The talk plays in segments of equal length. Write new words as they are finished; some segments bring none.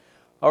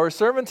Our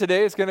sermon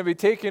today is going to be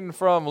taken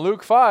from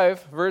Luke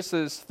 5,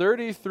 verses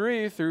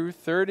 33 through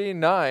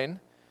 39.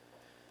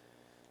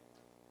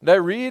 And I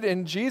read,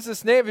 in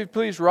Jesus' name, if you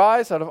please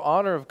rise out of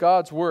honor of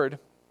God's word.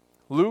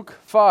 Luke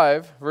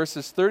 5,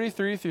 verses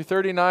 33 through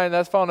 39.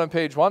 That's found on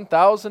page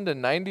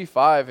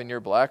 1095 in your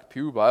Black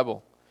Pew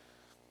Bible.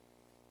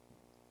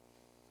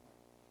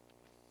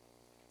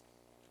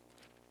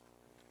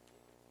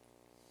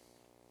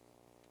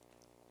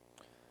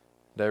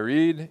 And I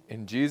read,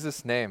 in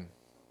Jesus' name.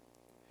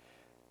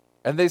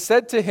 And they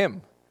said to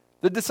him,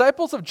 the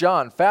disciples of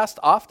John fast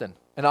often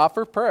and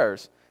offer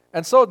prayers,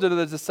 and so do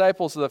the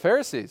disciples of the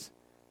Pharisees.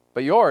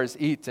 But yours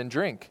eat and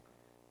drink.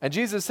 And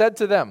Jesus said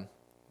to them,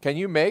 can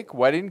you make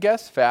wedding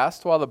guests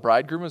fast while the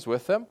bridegroom is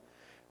with them?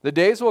 The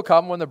days will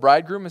come when the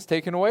bridegroom is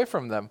taken away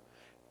from them,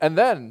 and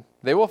then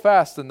they will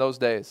fast in those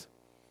days.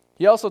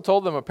 He also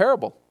told them a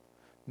parable.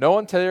 No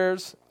one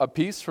tears a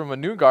piece from a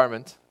new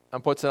garment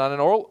and puts it on an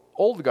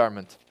old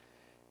garment.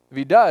 If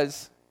he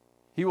does,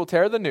 he will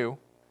tear the new,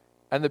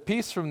 and the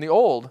piece from the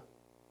old,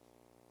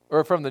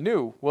 or from the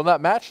new, will not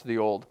match the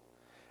old.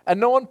 And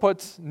no one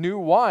puts new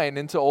wine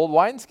into old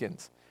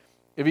wineskins.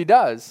 If he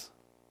does,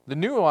 the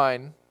new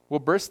wine will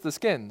burst the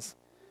skins,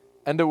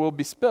 and it will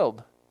be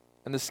spilled,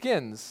 and the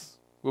skins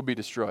will be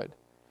destroyed.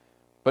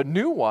 But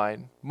new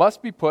wine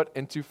must be put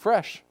into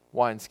fresh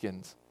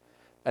wineskins.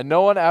 And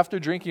no one after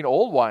drinking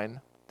old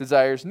wine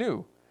desires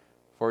new,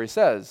 for he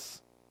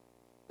says,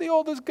 the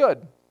old is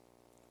good.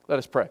 Let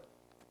us pray.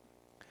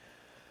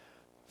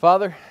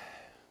 Father,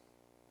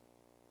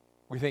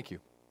 we thank you.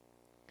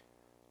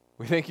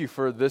 We thank you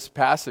for this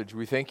passage.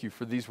 We thank you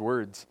for these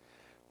words.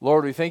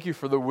 Lord, we thank you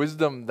for the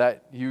wisdom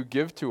that you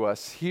give to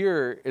us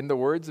here in the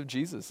words of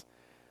Jesus.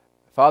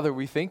 Father,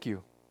 we thank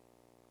you.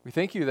 We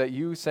thank you that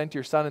you sent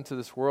your Son into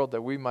this world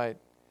that we might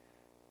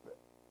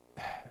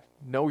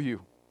know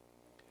you.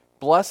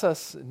 Bless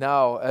us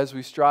now as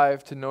we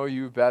strive to know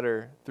you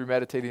better through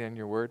meditating on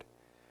your word.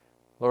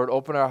 Lord,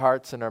 open our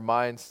hearts and our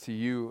minds to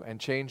you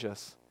and change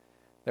us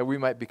that we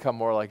might become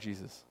more like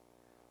Jesus.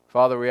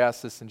 Father, we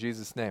ask this in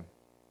Jesus' name.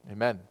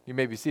 Amen. You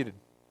may be seated.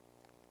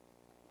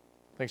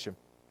 Thanks, Jim.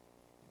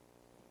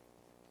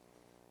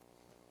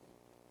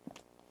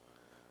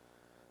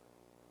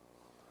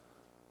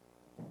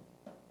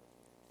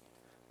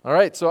 All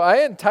right, so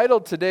I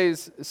entitled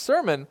today's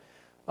sermon,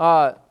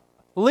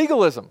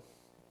 Legalism.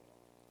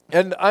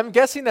 And I'm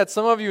guessing that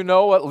some of you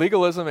know what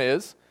legalism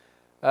is.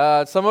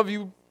 Some of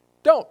you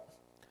don't.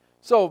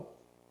 So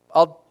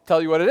I'll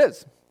tell you what it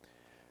is.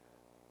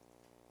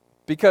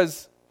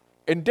 Because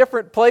in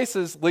different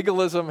places,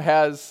 legalism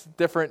has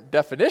different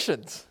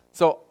definitions.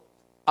 So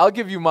I'll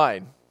give you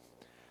mine.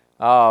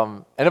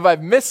 And if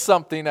I've missed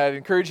something, I'd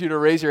encourage you to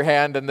raise your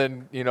hand, and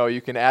then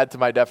you can add to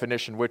my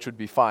definition, which would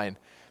be fine.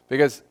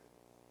 Because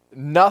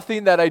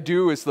nothing that I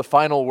do is the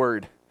final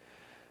word,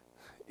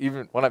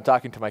 even when I'm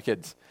talking to my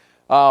kids.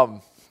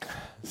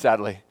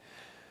 Sadly.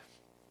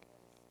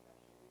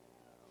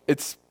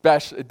 It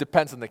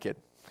depends on the kid.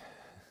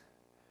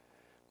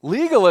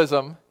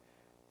 Legalism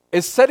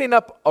is setting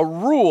up a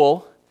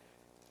rule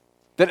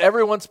that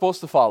everyone's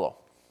supposed to follow.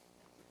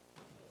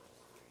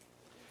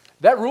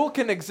 That rule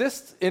can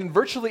exist in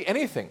virtually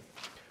anything,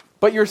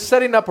 but you're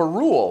setting up a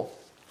rule,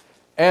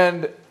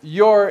 and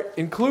your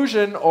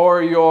inclusion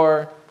or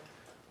your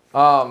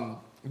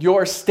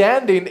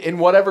standing in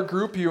whatever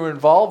group you're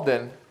involved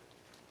in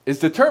is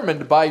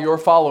determined by your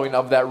following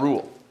of that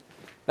rule.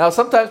 Now,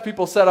 sometimes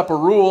people set up a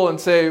rule and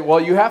say,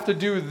 well, you have to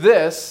do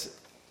this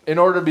in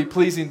order to be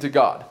pleasing to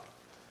God.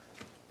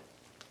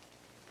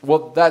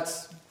 Well,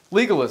 that's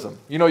legalism.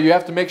 You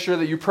have to make sure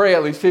that you pray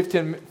at least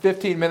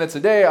 15 minutes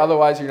a day,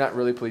 otherwise you're not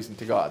really pleasing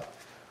to God.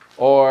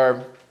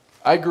 Or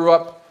I grew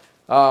up,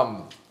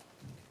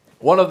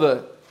 one of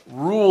the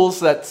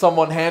rules that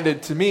someone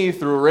handed to me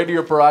through a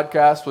radio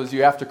broadcast was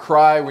you have to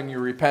cry when you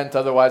repent,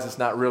 otherwise it's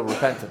not real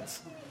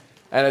repentance.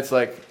 And it's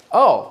like,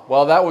 oh,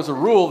 well, that was a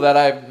rule that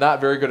I'm not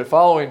very good at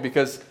following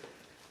because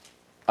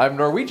I'm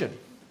Norwegian.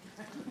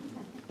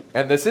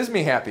 And this is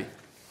me happy.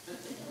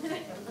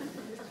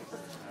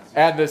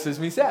 And this is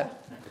me sad.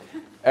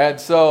 And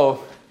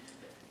so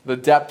the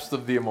depths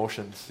of the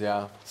emotions,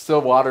 yeah.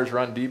 Still waters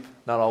run deep,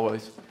 not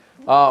always.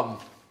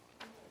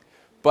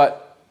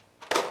 But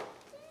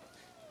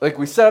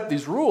we set up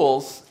these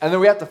rules, and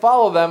then we have to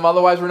follow them,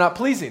 otherwise we're not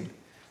pleasing.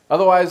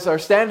 Otherwise our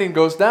standing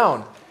goes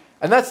down.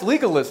 And that's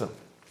legalism.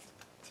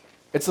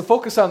 It's the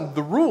focus on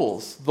the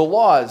rules, the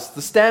laws,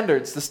 the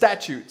standards, the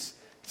statutes,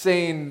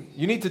 saying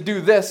you need to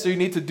do this or you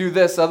need to do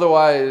this,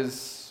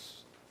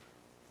 otherwise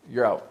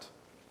you're out.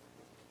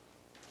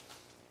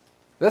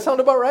 Does that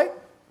sound about right?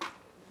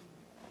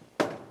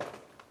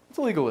 It's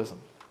legalism.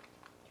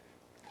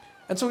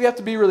 And so we have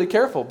to be really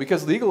careful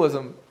because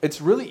legalism, it's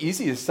really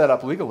easy to set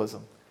up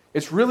legalism.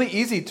 It's really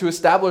easy to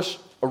establish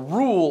a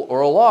rule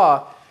or a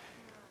law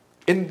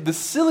in the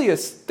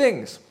silliest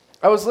things.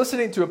 I was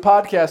listening to a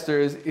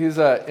podcaster. He's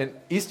an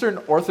Eastern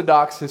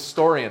Orthodox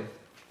historian.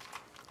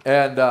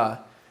 And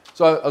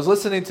so I was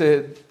listening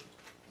to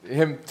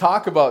him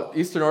talk about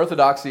Eastern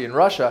Orthodoxy in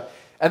Russia.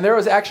 And there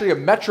was actually a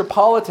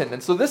metropolitan.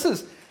 And so this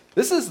is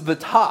This is the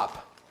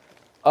top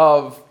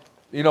of,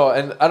 and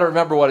I don't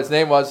remember what his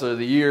name was or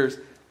the years,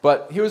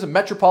 but he was a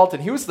metropolitan.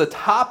 He was the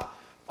top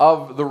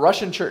of the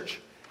Russian church,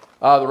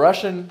 the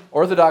Russian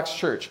Orthodox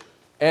Church.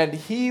 And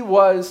he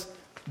was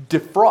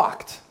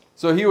defrocked.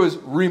 So he was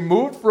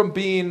removed from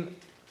being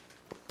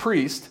a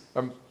priest,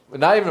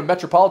 not even a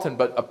metropolitan,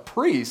 but a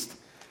priest.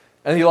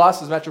 And he lost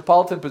his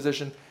metropolitan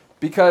position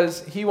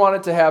because he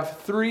wanted to have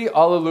 3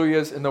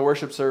 Alleluias in the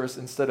worship service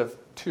instead of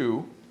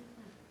 2.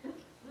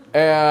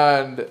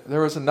 And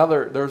there was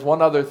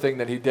one other thing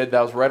that he did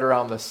that was right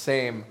around the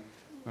same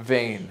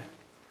vein.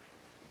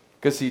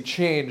 Because he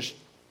changed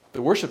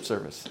the worship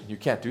service. You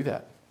can't do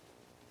that.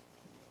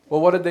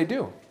 Well, what did they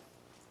do?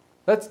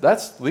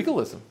 That's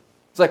legalism.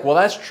 It's like, well,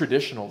 that's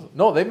traditional.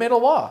 No, they made a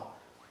law.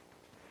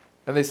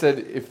 And they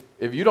said,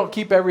 if you don't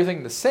keep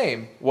everything the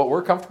same, what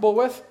we're comfortable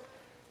with,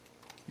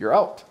 you're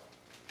out.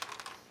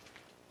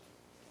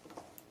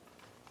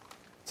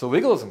 So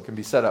legalism can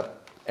be set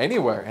up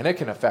anywhere, and it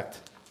can affect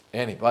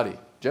anybody.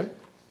 Jim?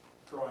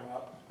 Growing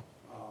up,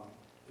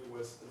 it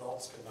was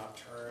adults could not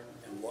turn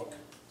and look.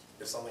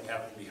 If something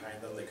happened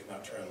behind them, they could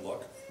not turn and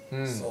look.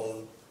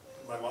 So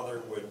my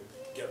mother would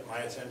get my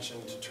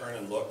attention to turn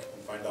and look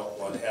and find out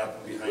what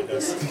happened behind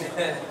us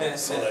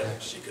so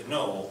that she could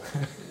know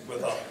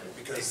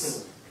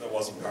because that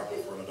wasn't proper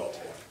for an adult to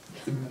watch.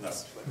 And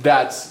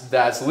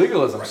that's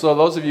legalism. Right. So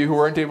those of you who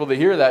weren't able to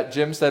hear that,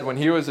 Jim said when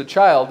he was a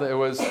child, it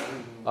was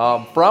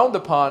frowned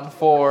upon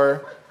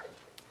for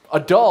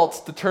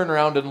adults to turn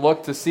around and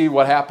look to see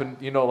what happened,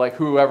 like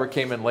whoever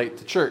came in late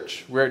to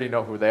church. We already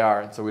know who they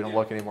are, and so we don't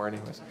look anymore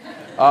anyways.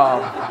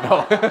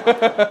 No.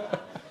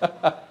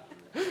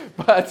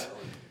 But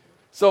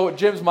so what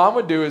Jim's mom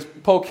would do is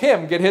poke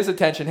him, get his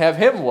attention, have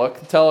him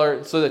look, tell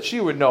her so that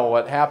she would know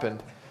what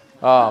happened.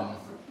 And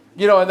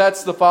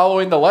that's the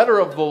following the letter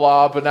of the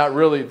law, but not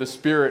really the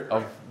spirit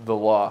of the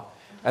law.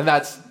 And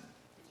that's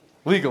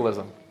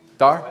legalism.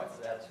 Dar?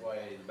 That's why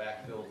the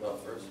back fills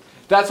up first.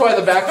 That's why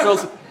the back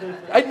fills.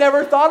 I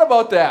never thought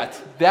about that.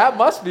 That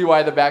must be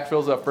why the back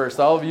fills up first.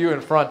 All of you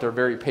in front are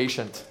very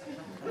patient.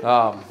 we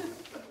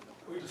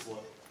just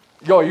look.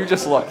 You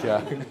just look, yeah.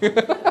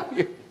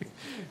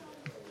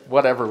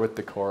 Whatever with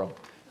decorum.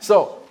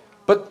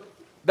 But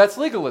that's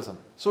legalism.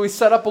 So we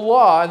set up a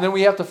law, and then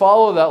we have to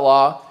follow that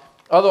law.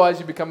 Otherwise,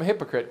 you become a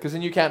hypocrite, because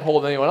then you can't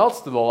hold anyone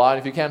else to the law. And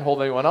if you can't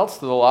hold anyone else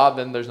to the law,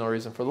 then there's no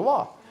reason for the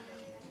law.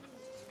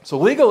 So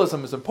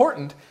legalism is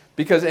important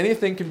because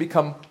anything can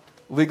become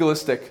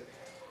legalistic,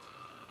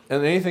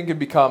 and anything can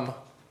become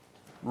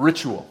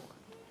ritual.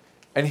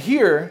 And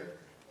here,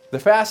 the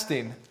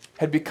fasting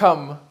had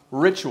become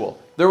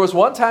ritual. There was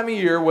one time a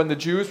year when the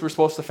Jews were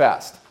supposed to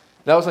fast.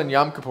 That was on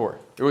Yom Kippur.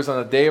 It was on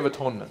the Day of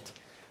Atonement.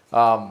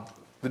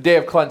 The Day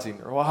of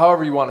Cleansing, or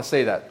however you want to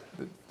say that.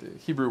 The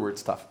Hebrew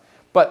word's tough.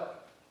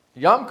 But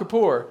Yom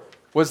Kippur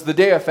was the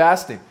day of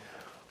fasting.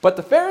 But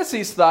the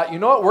Pharisees thought, you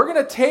know what, we're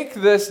going to take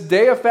this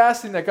day of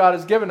fasting that God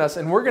has given us,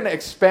 and we're going to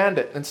expand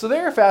it. And so they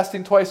were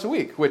fasting twice a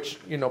week, which,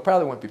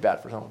 probably wouldn't be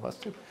bad for some of us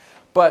too.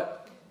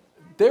 But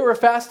they were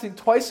fasting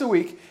twice a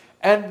week,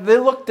 and they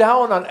looked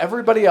down on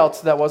everybody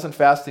else that wasn't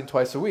fasting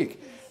twice a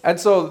week. And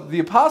so the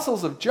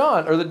apostles of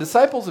John, or the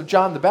disciples of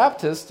John the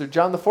Baptist, or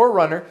John the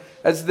Forerunner,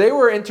 as they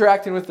were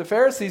interacting with the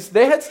Pharisees,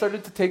 they had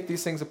started to take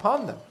these things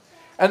upon them.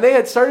 And they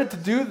had started to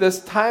do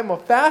this time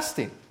of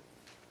fasting.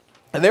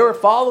 And they were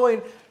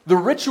following the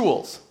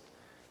rituals,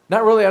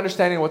 not really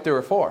understanding what they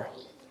were for.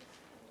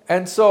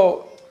 And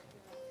so,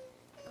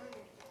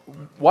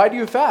 why do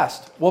you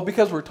fast? Well,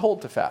 because we're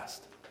told to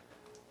fast.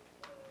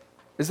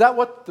 Was that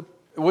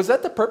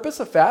the purpose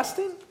of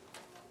fasting?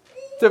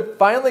 To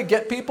finally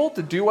get people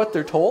to do what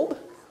they're told?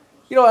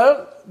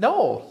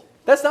 No,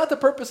 that's not the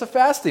purpose of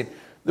fasting.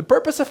 The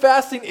purpose of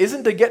fasting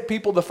isn't to get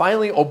people to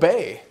finally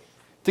obey,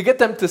 to get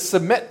them to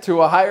submit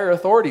to a higher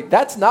authority.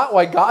 That's not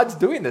why God's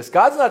doing this.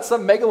 God's not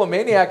some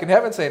megalomaniac in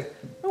heaven saying,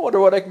 I wonder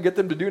what I can get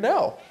them to do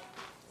now.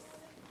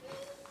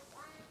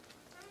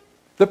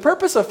 The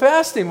purpose of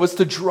fasting was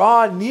to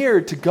draw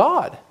near to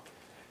God.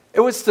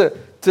 It was to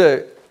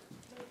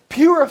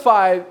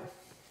purify,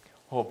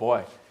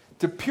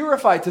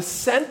 to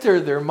center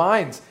their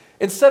minds.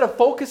 Instead of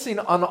focusing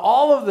on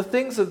all of the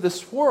things of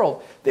this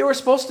world, they were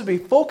supposed to be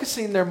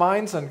focusing their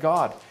minds on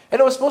God.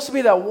 And it was supposed to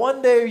be that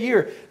one day a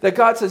year that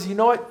God says, you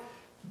know what?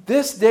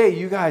 This day,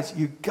 you guys,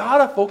 you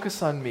got to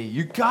focus on me.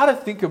 You got to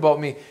think about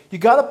me. You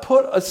got to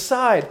put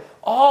aside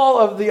all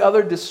of the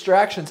other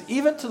distractions,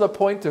 even to the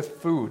point of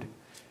food.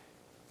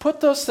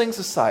 Put those things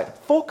aside.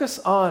 Focus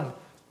on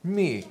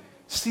me.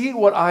 See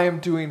what I am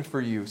doing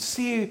for you.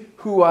 See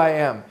who I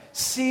am.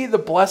 See the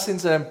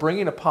blessings that I'm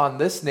bringing upon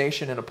this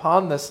nation and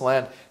upon this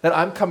land, that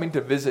I'm coming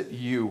to visit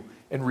you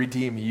and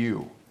redeem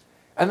you.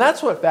 And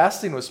that's what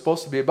fasting was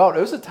supposed to be about.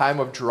 It was a time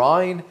of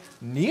drawing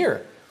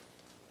near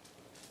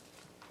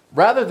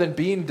rather than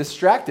being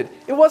distracted.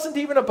 It wasn't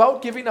even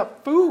about giving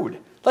up food.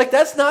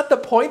 That's not the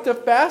point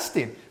of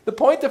fasting. The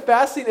point of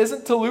fasting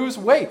isn't to lose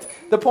weight.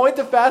 The point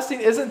of fasting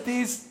isn't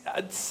these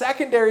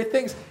secondary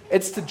things.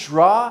 It's to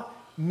draw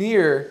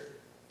near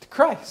to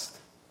Christ.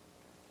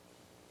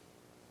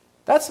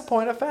 That's the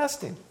point of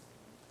fasting.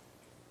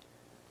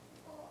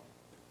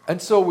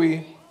 And so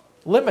we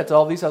limit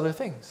all these other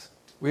things.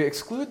 We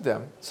exclude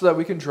them so that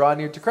we can draw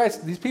near to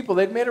Christ. These people,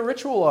 they'd made a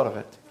ritual out of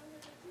it.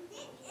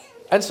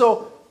 And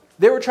so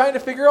they were trying to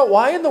figure out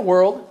why in the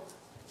world,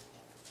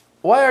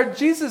 why are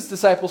Jesus'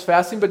 disciples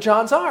fasting but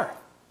John's are?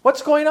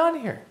 What's going on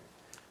here?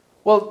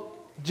 Well,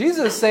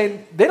 Jesus is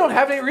saying they don't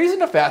have any reason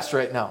to fast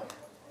right now.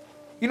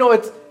 You know,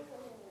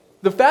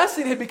 the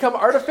fasting had become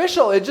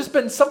artificial. It had just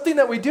been something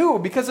that we do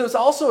because it was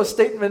also a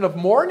statement of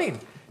mourning.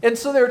 And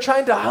so they were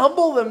trying to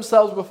humble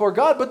themselves before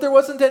God, but there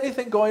wasn't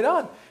anything going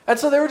on. And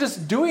so they were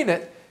just doing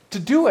it to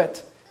do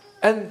it.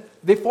 And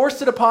they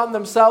forced it upon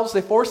themselves.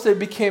 They forced it. It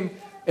became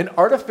an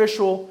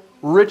artificial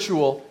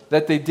ritual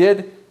that they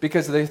did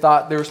because they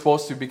thought they were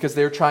supposed to, because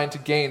they were trying to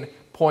gain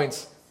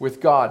points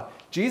with God.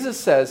 Jesus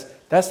says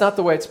that's not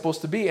the way it's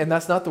supposed to be, and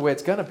that's not the way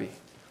it's going to be.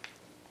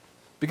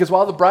 Because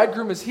while the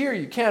bridegroom is here,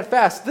 you can't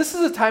fast. This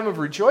is a time of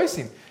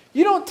rejoicing.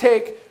 You don't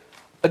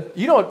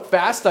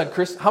fast on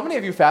Christmas. How many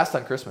of you fast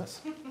on Christmas?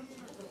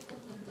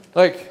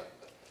 Like,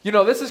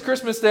 this is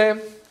Christmas Day.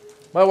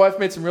 My wife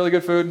made some really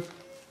good food.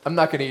 I'm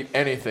not going to eat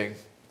anything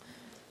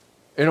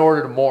in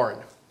order to mourn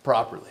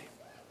properly.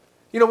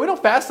 We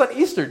don't fast on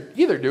Easter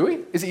either, do we?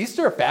 Is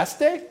Easter a fast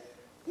day?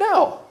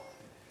 No.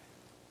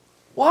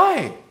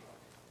 Why?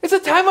 It's a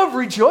time of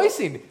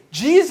rejoicing.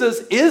 Jesus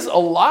is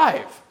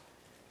alive.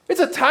 It's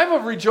a time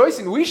of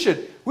rejoicing. We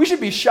should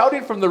be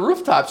shouting from the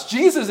rooftops,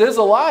 Jesus is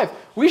alive.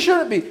 We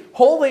shouldn't be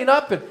holding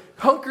up and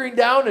hunkering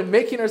down and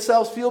making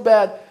ourselves feel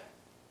bad,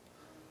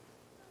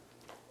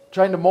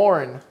 trying to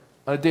mourn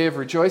on a day of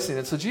rejoicing.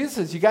 And so Jesus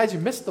says, you guys, you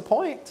missed the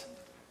point.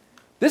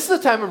 This is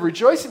a time of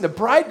rejoicing. The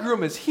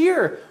bridegroom is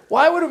here.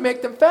 Why would it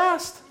make them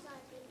fast?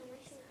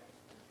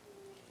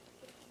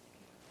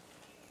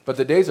 But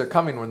the days are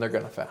coming when they're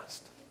going to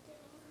fast.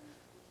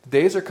 The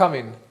days are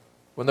coming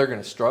when they're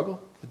going to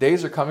struggle. The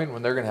days are coming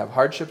when they're going to have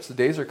hardships. The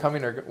days are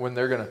coming when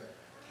they're going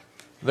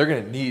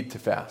to need to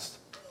fast.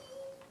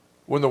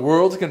 When the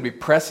world's going to be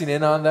pressing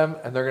in on them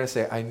and they're going to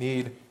say, I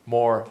need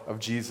more of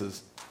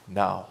Jesus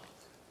now.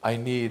 I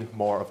need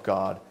more of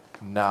God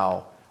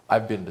now.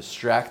 I've been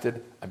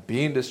distracted. I'm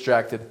being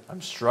distracted.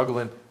 I'm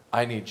struggling.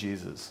 I need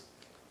Jesus.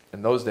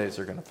 And those days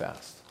are going to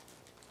fast.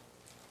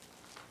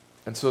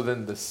 And so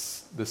then the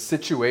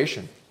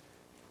situation,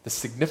 the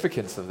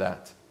significance of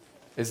that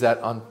is that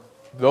on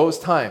those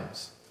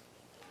times,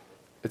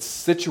 it's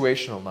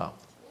situational now.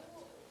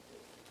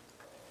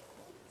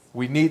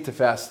 We need to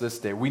fast this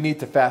day. We need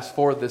to fast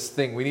for this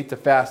thing. We need to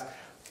fast.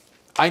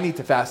 I need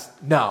to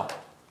fast now.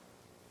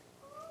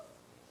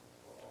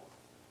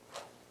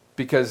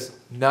 Because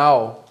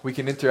now we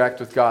can interact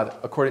with God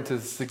according to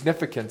the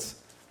significance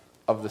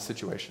of the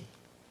situation.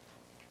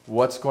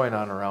 What's going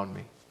on around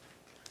me?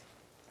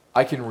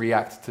 I can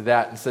react to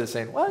that instead of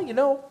saying,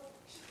 well,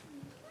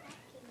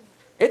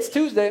 it's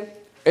Tuesday.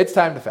 It's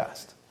time to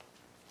fast.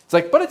 It's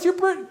like, but it's your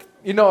birthday.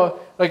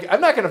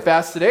 I'm not going to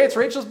fast today. It's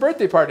Rachel's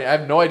birthday party. I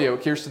have no idea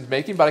what Kirsten's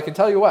making, but I can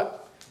tell you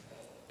what.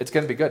 It's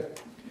going to be good.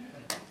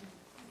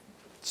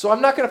 So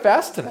I'm not going to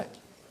fast tonight.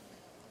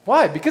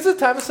 Why? Because it's a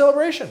time of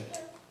celebration.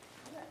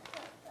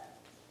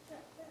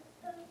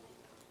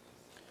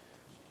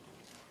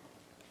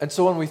 And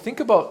so when we think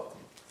about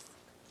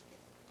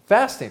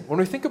fasting, when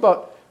we think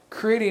about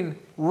creating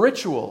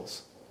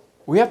rituals,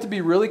 we have to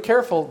be really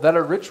careful that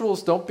our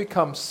rituals don't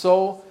become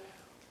so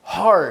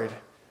hard,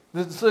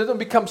 so they don't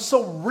become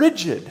so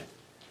rigid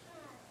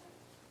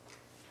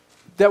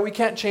that we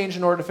can't change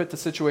in order to fit the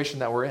situation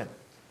that we're in.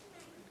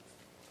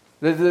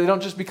 They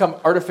don't just become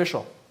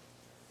artificial.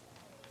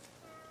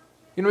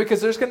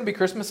 Because there's going to be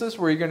Christmases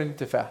where you're going to need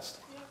to fast.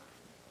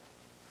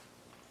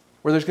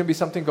 Where there's going to be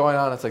something going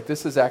on. It's like,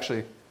 this is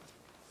actually,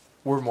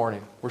 we're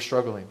mourning. We're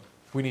struggling.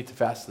 We need to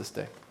fast this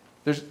day.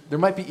 There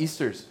might be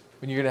Easters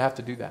when you're going to have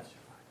to do that.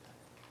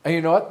 And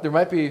you know what? There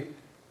might be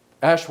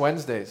Ash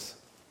Wednesdays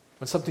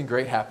when something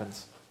great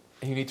happens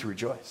and you need to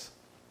rejoice.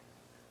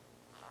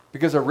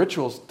 Because our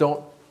rituals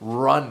don't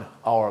run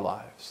our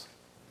lives.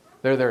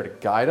 They're there to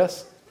guide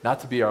us,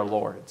 not to be our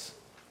lords.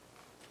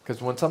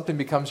 Because when something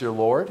becomes your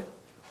Lord,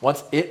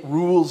 once it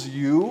rules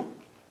you,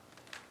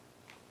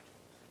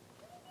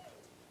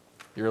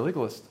 you're a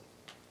legalist.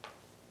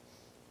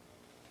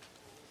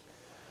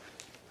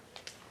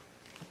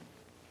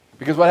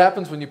 Because what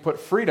happens when you put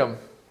freedom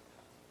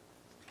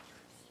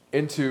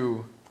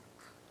into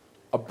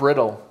a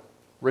brittle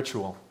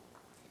ritual?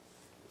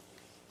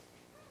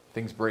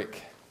 Things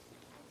break.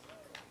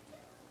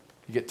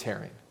 You get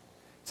tearing.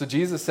 So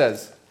Jesus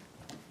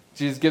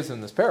gives them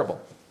this parable.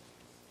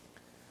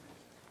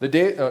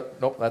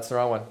 Nope, that's the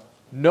wrong one.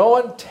 No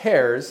one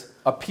tears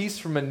a piece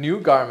from a new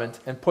garment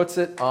and puts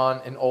it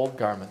on an old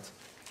garment.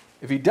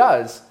 If he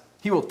does,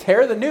 he will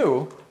tear the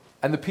new,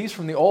 and the piece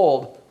from the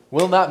old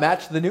will not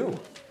match the new.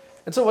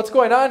 And so what's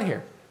going on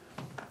here?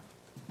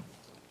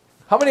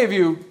 How many of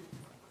you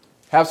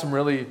have some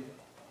really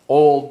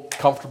old,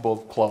 comfortable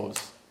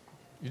clothes?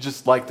 You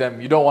just like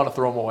them. You don't want to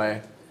throw them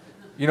away.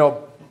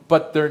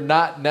 But they're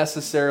not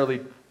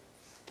necessarily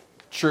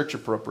church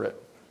appropriate.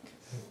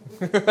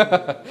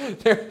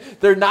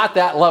 they're not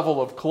that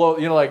level of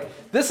clothes. You know,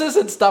 like, this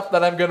isn't stuff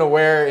that I'm going to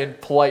wear in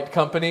polite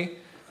company.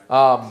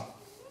 I'll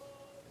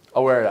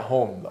wear it at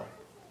home, though.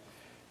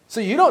 So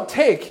you don't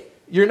take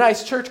your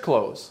nice church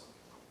clothes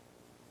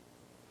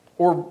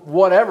or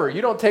whatever.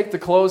 You don't take the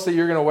clothes that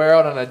you're going to wear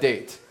out on a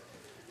date.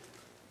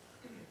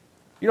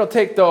 You don't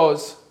take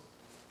those,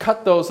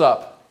 cut those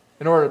up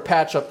in order to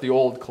patch up the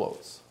old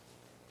clothes.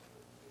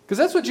 Because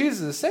that's what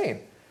Jesus is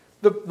saying.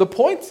 The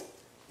point,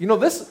 you know,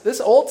 this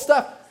old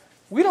stuff,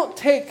 we don't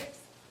take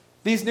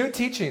these new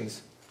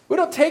teachings, we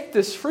don't take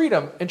this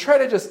freedom and try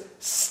to just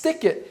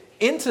stick it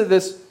into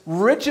this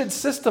rigid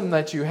system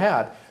that you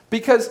had.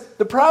 Because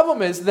the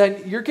problem is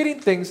then you're getting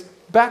things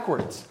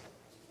backwards.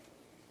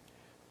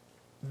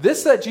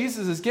 This that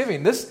Jesus is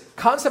giving, this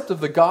concept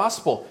of the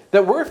gospel,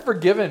 that we're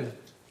forgiven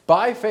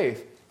by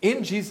faith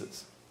in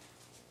Jesus.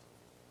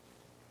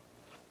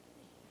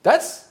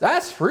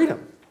 That's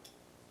freedom.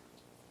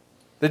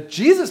 That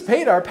Jesus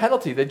paid our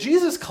penalty, that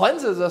Jesus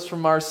cleanses us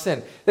from our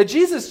sin, that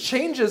Jesus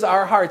changes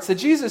our hearts, that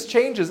Jesus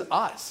changes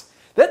us.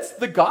 That's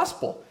the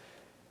gospel.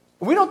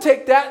 We don't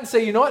take that and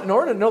say, you know what, in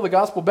order to know the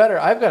gospel better,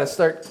 I've got to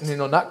start,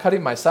 not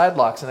cutting my side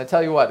locks. And I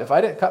tell you what, if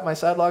I didn't cut my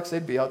side locks,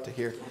 they'd be out to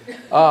here.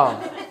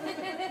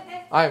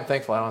 I am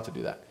thankful I don't have to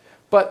do that.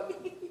 But,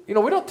 we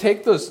don't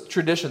take those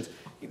traditions.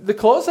 The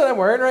clothes that I'm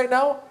wearing right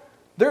now,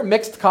 they're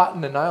mixed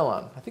cotton and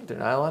nylon. I think they're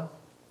nylon.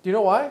 Do you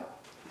know why?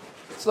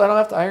 So I don't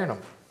have to iron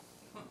them.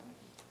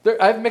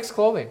 I have mixed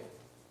clothing.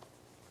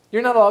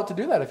 You're not allowed to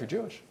do that if you're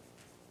Jewish.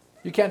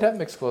 You can't have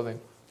mixed clothing.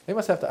 They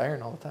must have to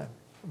iron all the time.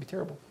 It would be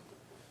terrible.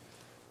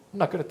 I'm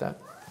not good at that.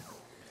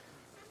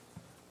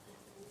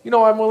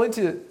 I'm willing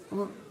to...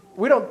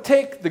 We don't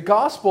take the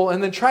gospel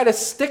and then try to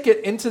stick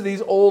it into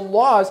these old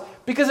laws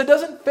because it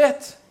doesn't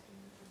fit.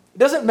 It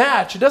doesn't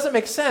match. It doesn't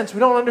make sense. We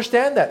don't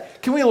understand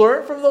that. Can we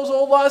learn from those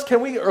old laws?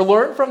 Can we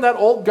learn from that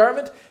old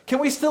garment? Can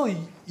we still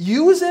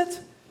use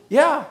it?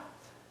 Yeah.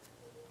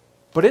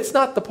 But it's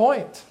not the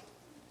point.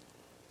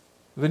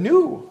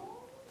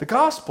 The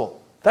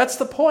gospel, that's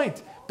the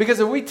point. Because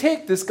if we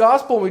take this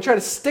gospel and we try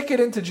to stick it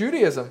into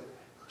Judaism,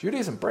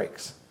 Judaism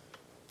breaks.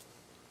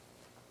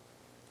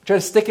 Try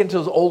to stick into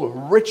those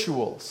old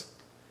rituals,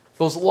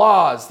 those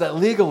laws, that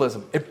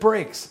legalism, it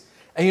breaks.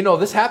 And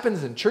this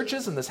happens in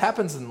churches and this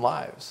happens in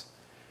lives.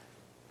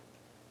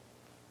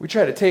 We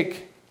try to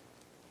take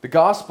the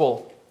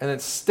gospel and then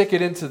stick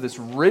it into this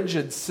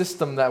rigid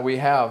system that we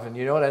have. And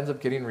you know what ends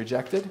up getting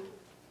rejected?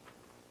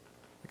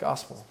 The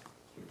gospel.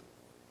 And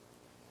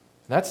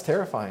that's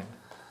terrifying.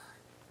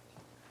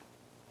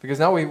 Because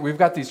now we've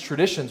got these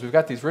traditions, we've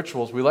got these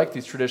rituals, we like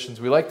these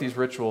traditions, we like these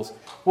rituals.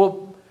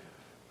 Well,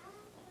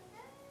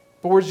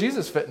 but where's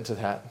Jesus fit into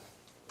that?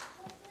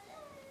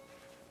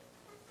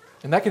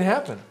 And that can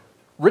happen.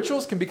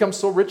 Rituals can become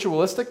so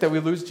ritualistic that we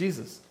lose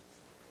Jesus.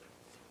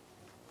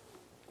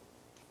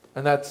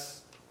 And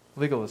that's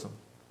legalism.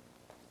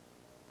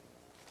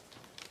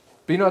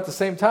 But at the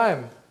same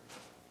time,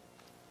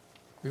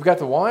 we've got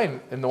the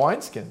wine and the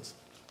wineskins.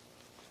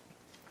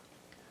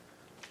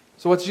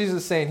 So what's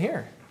Jesus saying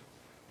here?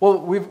 Well,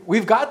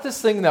 we've got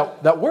this thing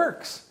that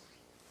works.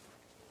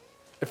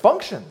 It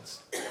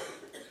functions.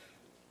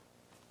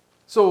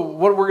 So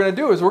what we're going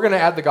to do is we're going to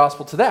add the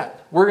gospel to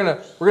that. We're going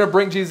to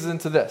bring Jesus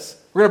into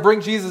this. We're going to bring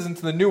Jesus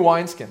into the new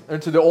wineskin, or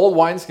into the old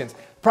wineskins.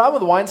 The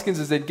problem with the wineskins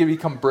is they'd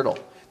become brittle.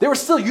 They were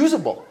still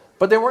usable,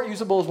 but they weren't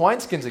usable as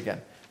wineskins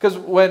again. Because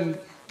when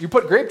you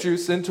put grape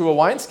juice into a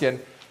wineskin,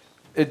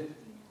 it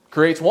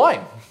creates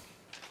wine.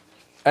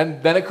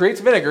 And then it creates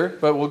vinegar,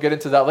 but we'll get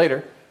into that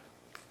later.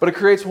 But it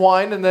creates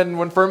wine, and then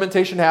when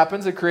fermentation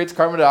happens, it creates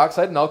carbon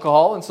dioxide and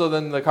alcohol, and so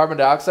then the carbon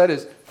dioxide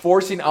is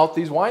forcing out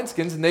these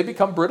wineskins, and they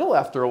become brittle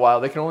after a while.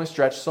 They can only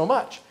stretch so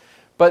much.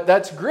 But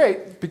that's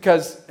great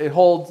because the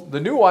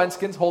new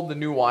wineskins hold the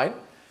new wine,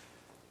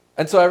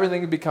 and so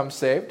everything becomes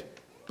saved.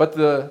 But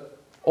the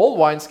old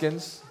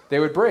wineskins, they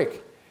would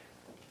break.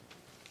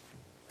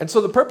 And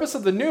so the purpose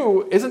of the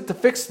new isn't to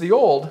fix the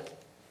old,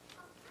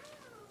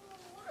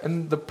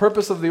 and the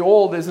purpose of the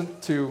old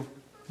isn't to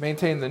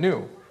maintain the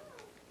new.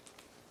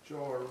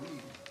 Joe, are we,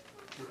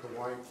 with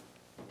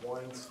the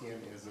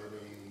wineskin, is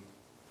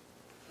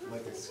it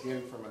like a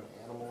skin from an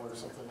animal or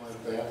something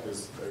like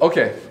that?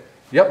 Okay,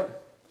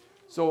 yep.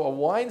 So a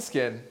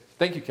wineskin,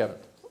 thank you, Kevin.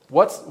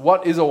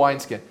 What is a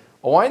wineskin?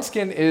 A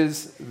wineskin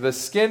is the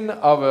skin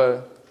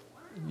of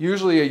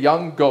usually a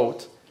young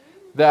goat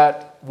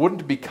that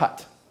wouldn't be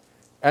cut.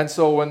 And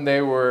so when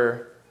they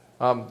were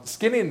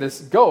skinning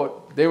this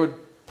goat, they would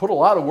put a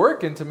lot of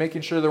work into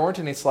making sure there weren't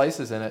any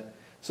slices in it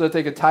so that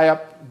they could tie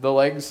up the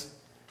legs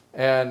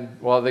and,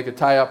 they could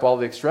tie up all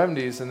the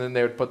extremities, and then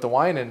they would put the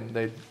wine in,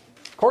 they'd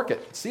cork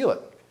it, seal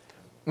it.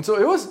 And so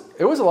it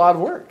was a lot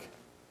of work.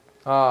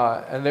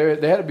 And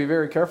they had to be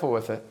very careful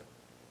with it.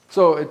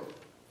 So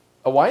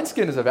a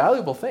wineskin is a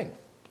valuable thing.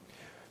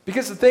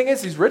 Because the thing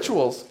is, these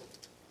rituals,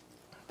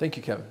 thank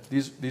you, Kevin,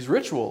 these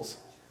rituals,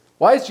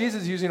 why is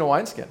Jesus using a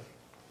wineskin?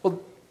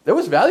 Well, it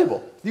was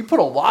valuable. You put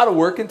a lot of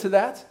work into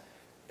that,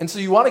 and so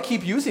you want to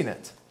keep using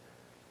it.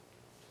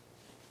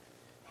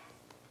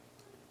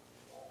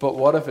 But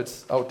what if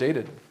it's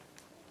outdated?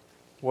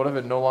 What if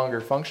it no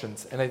longer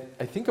functions? And I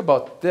think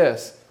about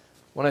this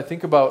when I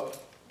think about,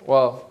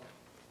 well,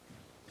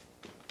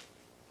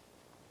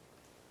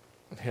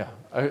 yeah,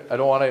 I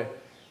don't want to,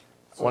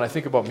 when I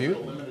think about Is it a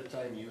mute. limited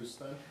time use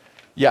then?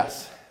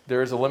 Yes,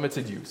 there is a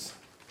limited use.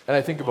 And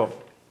I think about,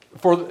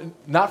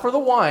 not for the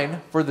wine,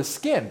 for the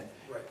skin.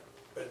 Right,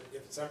 but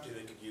if it's empty,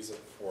 they could use it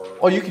for.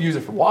 Oh, you could use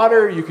it for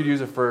water, you could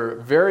use it for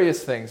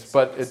various things,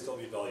 but It would still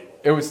be valuable.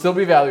 it would still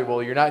be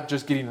valuable. You're not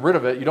just getting rid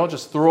of it. You don't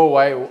just throw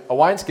away a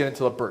wineskin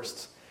until it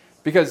bursts.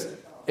 Because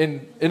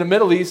in the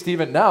Middle East,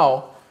 even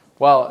now,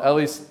 well, at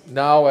least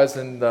now as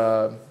in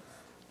the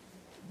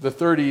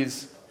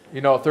 30s,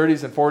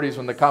 30s and 40s,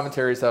 when the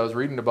commentaries I was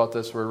reading about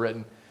this were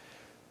written,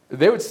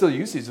 they would still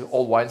use these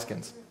old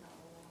wineskins.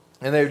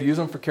 And they would use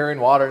them for carrying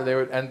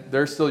water. And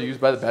they're still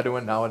used by the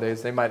Bedouin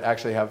nowadays. They might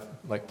actually have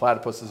like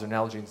platypuses or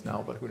Nalgenes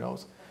now, but who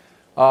knows.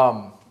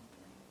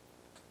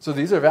 So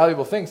these are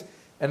valuable things.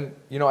 And,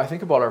 I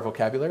think about our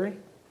vocabulary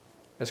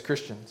as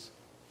Christians.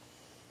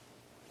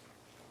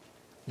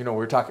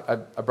 We're talking.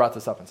 I brought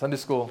this up in Sunday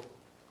school,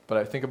 but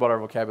I think about our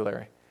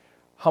vocabulary.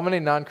 How many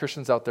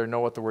non-Christians out there know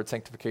what the word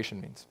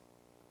sanctification means?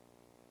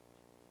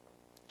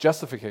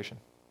 Justification.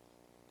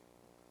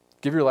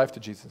 Give your life to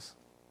Jesus.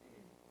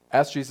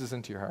 Ask Jesus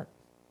into your heart.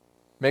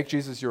 Make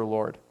Jesus your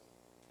Lord.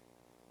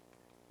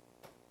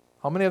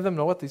 How many of them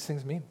know what these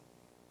things mean?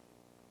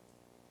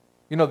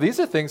 These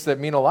are things that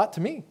mean a lot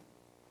to me,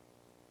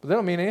 but they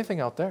don't mean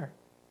anything out there.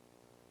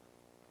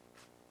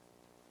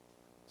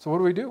 So what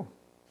do we do?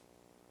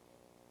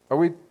 Are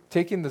we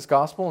taking this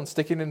gospel and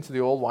sticking it into the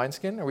old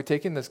wineskin? Are we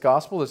taking this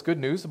gospel, this good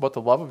news about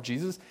the love of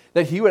Jesus,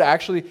 that he would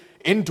actually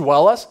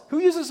indwell us? Who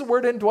uses the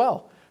word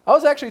indwell? I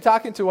was actually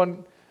talking to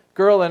one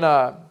girl in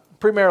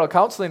premarital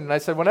counseling, and I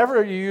said,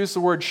 whenever you use the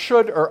word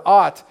should or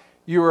ought,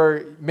 you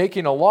are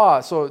making a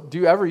law. So do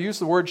you ever use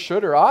the word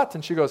should or ought?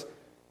 And she goes,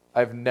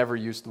 I've never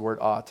used the word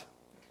ought.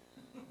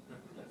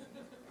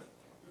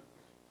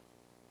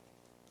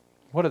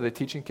 What are they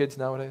teaching kids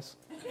nowadays?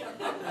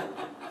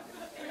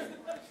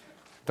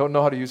 Don't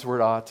know how to use the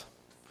word ought.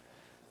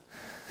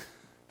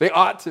 They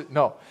ought to.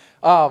 No.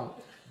 Our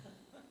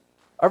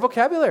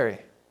vocabulary.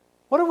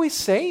 What are we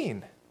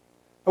saying?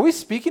 Are we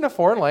speaking a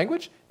foreign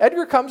language?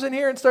 Edgar comes in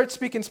here and starts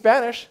speaking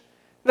Spanish.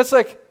 And it's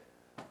like,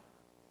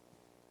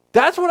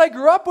 that's what I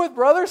grew up with,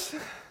 brothers.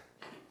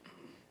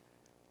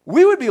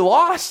 We would be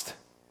lost.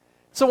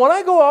 So when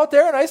I go out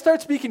there and I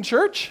start speaking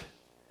church,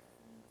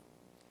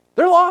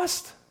 they're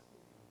lost.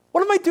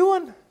 What am I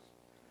doing?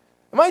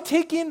 Am I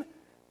taking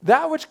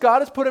that which God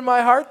has put in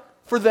my heart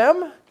for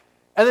them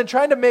and then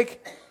trying to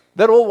make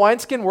that old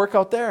wineskin work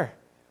out there?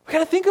 We got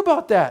to think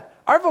about that.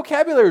 Our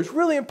vocabulary is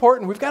really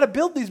important. We've got to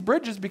build these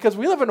bridges because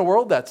we live in a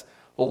world that's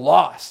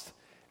lost.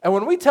 And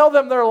when we tell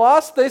them they're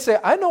lost, they say,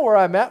 I know where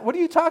I'm at. What are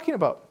you talking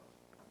about?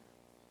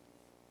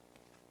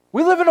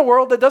 We live in a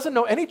world that doesn't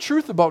know any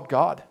truth about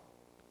God.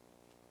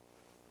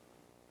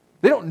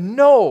 They don't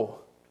know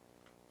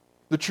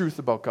the truth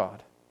about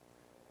God.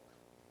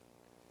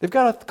 They've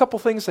got a couple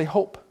things they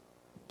hope,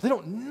 but they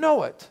don't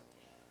know it.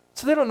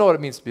 So they don't know what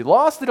it means to be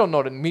lost. They don't know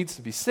what it means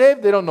to be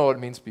saved. They don't know what it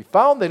means to be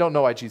found. They don't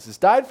know why Jesus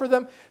died for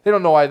them. They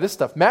don't know why this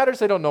stuff matters.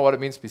 They don't know what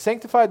it means to be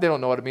sanctified. They don't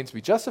know what it means to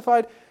be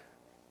justified.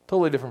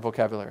 Totally different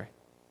vocabulary.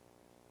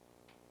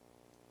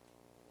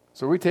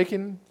 So are we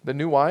taking the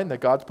new wine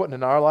that God's putting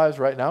in our lives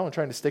right now and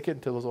trying to stick it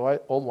into those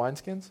old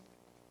wineskins?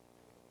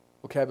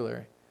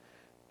 Vocabulary.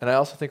 And I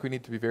also think we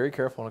need to be very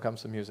careful when it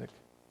comes to music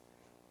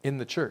in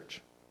the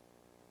church.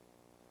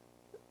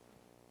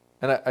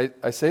 And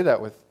I say that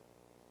with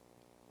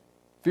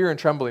fear and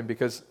trembling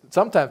because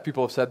sometimes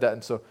people have said that.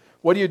 And so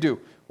what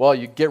do? Well,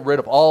 you get rid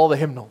of all the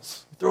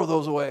hymnals. You throw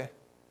those away.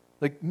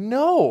 Like,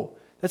 no,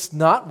 that's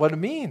not what it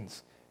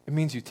means. It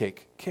means you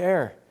take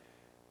care.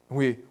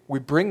 We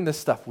bring this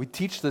stuff. We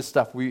teach this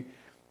stuff. We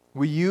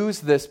use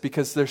this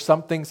because there's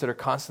some things that are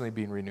constantly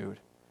being renewed.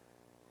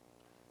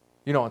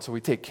 And so we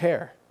take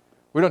care.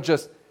 We don't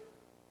just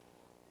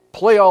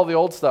play all the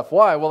old stuff.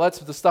 Why? Well, that's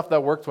the stuff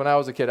that worked when I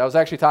was a kid. I was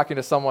actually talking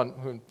to someone,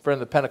 a friend of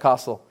the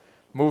Pentecostal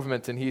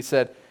movement, and he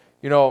said,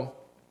 when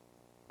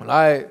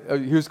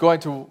he was going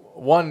to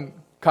one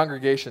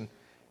congregation,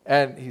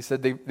 and he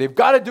said, they've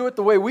got to do it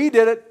the way we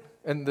did it.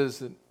 And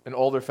there's an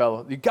older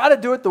fellow. You got to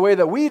do it the way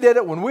that we did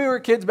it when we were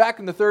kids back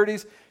in the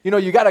 30s.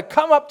 You got to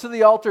come up to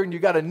the altar, and you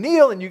got to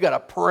kneel, and you got to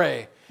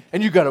pray,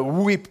 and you got to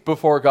weep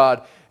before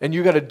God, and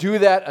you got to do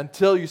that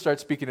until you start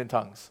speaking in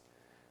tongues.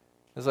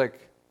 It's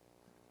like,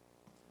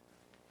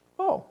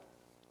 oh,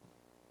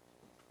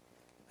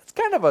 that's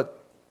kind of a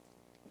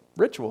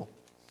ritual.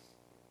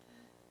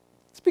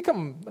 It's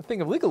become a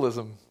thing of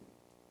legalism.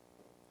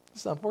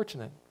 It's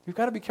unfortunate. We've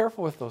got to be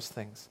careful with those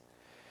things.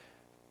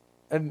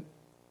 And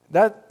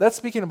that's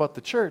speaking about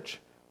the church.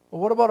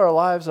 Well, what about our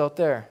lives out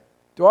there?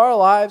 Do our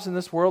lives in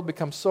this world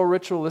become so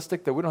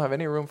ritualistic that we don't have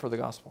any room for the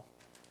gospel?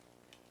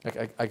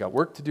 Like, I got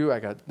work to do, I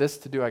got this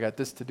to do, I got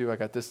this to do, I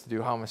got this to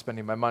do. How am I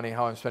spending my money?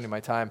 How am I spending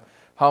my time?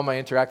 How am I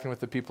interacting with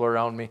the people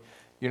around me?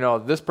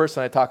 This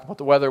person I talk about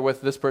the weather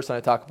with, this person I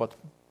talk about the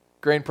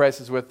grain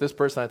prices with, this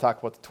person I talk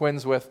about the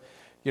twins with.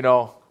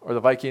 or the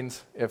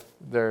Vikings, if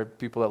they're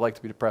people that like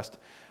to be depressed.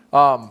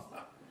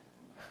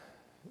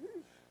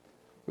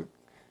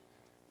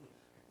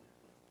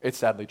 It's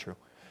sadly true.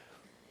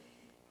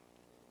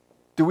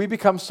 Do we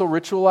become so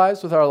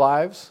ritualized with our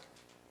lives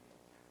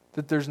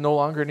that there's no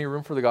longer any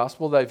room for the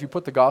gospel, that if you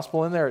put the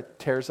gospel in there, it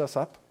tears us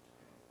up?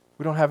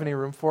 We don't have any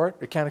room for it.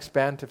 It can't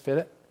expand to fit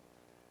it.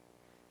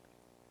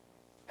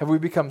 Have we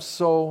become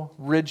so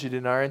rigid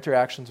in our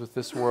interactions with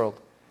this world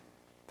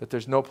that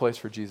there's no place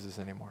for Jesus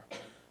anymore?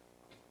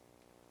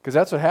 Because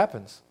that's what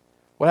happens.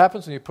 What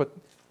happens when you put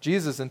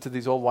Jesus into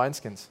these old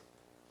wineskins?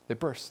 They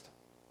burst.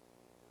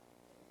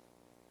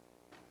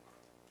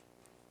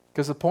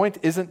 Because the point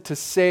isn't to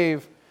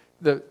save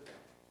the...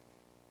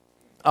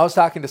 I was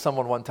talking to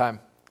someone one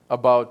time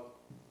about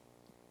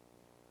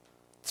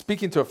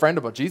speaking to a friend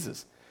about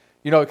Jesus.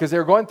 Because they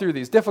were going through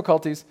these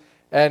difficulties,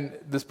 and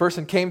this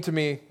person came to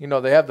me,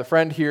 they have the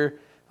friend here,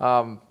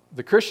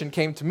 the Christian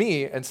came to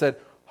me and said,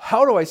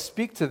 how do I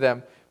speak to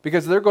them?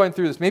 Because they're going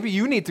through this. Maybe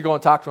you need to go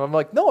and talk to them. I'm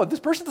like, no, this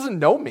person doesn't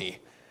know me.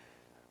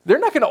 They're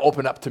not going to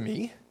open up to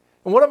me.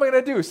 And what am I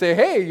going to do? Say,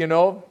 hey,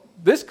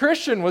 this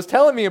Christian was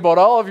telling me about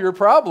all of your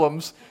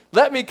problems.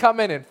 Let me come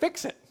in and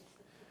fix it.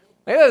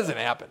 That doesn't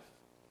happen.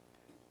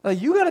 Now,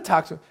 you got to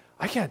talk to them.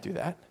 I can't do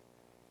that.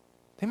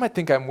 They might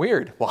think I'm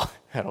weird. Well,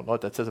 I don't know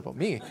what that says about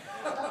me.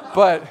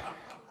 But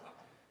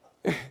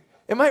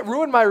it might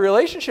ruin my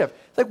relationship.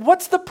 Like,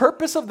 what's the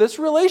purpose of this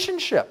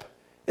relationship?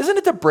 Isn't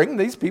it to bring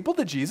these people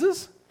to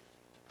Jesus?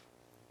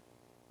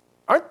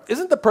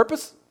 Is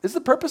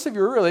the purpose of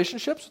your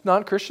relationships with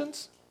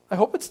non-Christians? I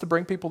hope it's to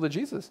bring people to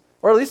Jesus,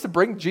 or at least to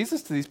bring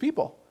Jesus to these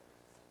people.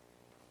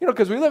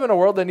 Because we live in a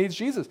world that needs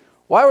Jesus.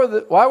 Why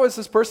was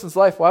this person's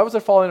life, why was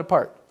it falling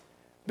apart?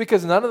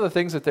 Because none of the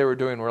things that they were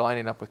doing were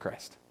lining up with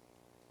Christ.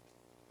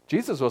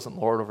 Jesus wasn't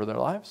Lord over their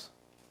lives.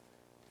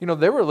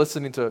 They were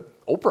listening to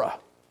Oprah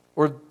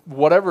or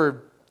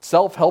whatever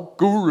self-help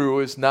guru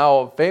is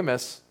now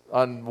famous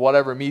on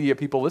whatever media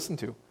people listen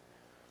to.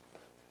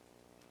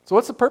 So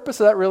what's the purpose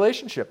of that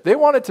relationship? They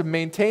wanted to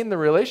maintain the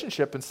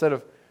relationship instead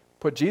of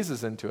put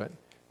Jesus into it,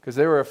 because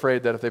they were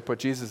afraid that if they put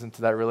Jesus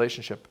into that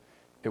relationship,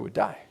 it would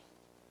die.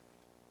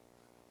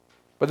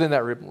 But then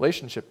that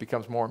relationship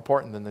becomes more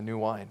important than the new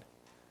wine.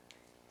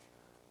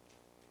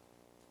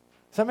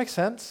 Does that make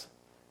sense?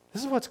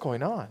 This is what's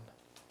going on.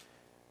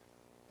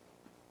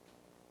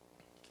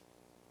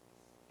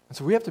 And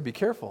so we have to be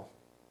careful.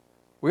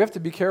 We have to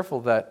be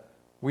careful that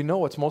we know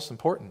what's most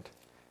important.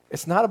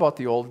 It's not about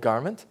the old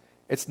garment.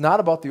 It's not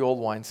about the old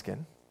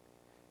wineskin.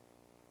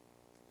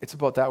 It's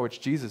about that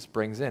which Jesus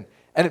brings in.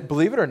 And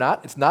believe it or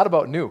not, it's not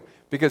about new.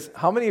 Because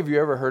how many of you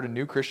ever heard a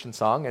new Christian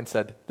song and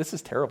said, this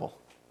is terrible?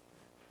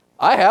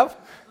 I have.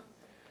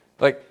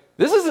 Like,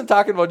 this isn't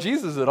talking about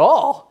Jesus at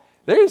all.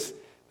 There's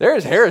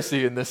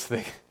heresy in this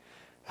thing.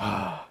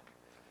 So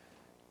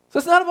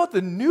it's not about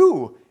the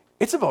new.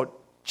 It's about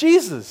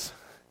Jesus.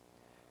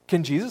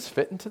 Can Jesus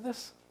fit into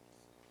this?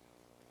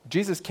 If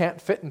Jesus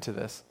can't fit into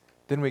this,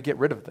 then we get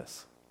rid of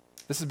this.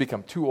 This has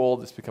become too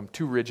old. It's become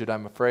too rigid.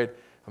 I'm afraid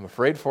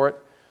for it.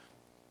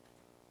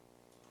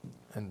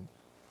 And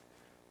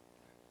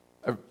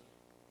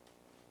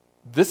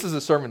this is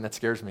a sermon that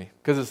scares me,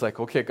 because it's like,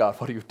 okay, God,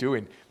 what are you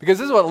doing? Because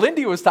this is what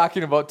Lindy was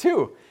talking about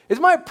too. Is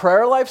my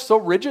prayer life so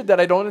rigid that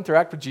I don't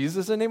interact with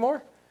Jesus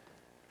anymore?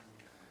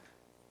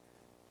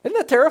 Isn't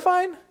that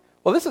terrifying?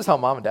 Well, this is how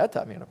mom and dad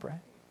taught me how to pray.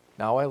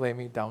 Now I lay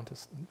me down to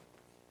sleep.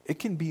 It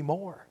can be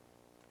more.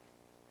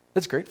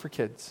 That's great for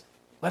kids.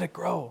 Let it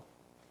grow.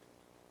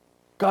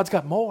 God's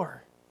got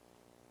more.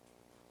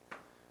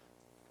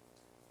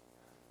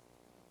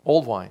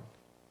 Old wine.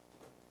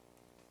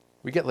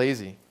 We get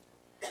lazy.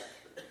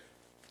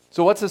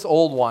 So what's this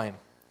old wine?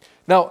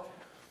 Now,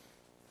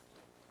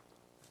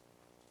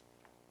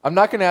 I'm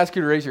not going to ask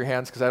you to raise your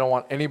hands because I don't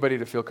want anybody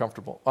to feel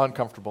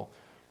uncomfortable.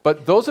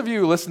 But those of you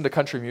who listen to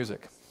country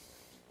music,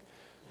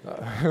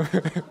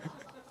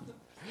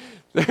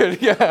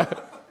 yeah,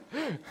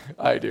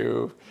 I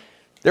do.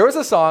 There was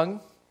a song,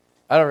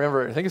 I don't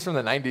remember, I think it's from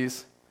the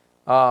 90s,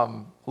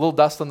 A Little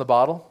Dust on the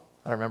Bottle.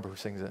 I don't remember who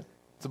sings it.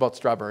 It's about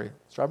strawberry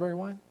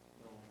wine?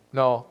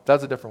 No,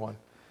 that's a different one.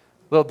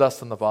 Little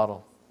Dust on the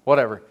Bottle,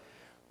 whatever.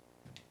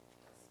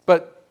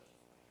 But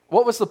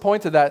what was the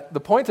point of that? The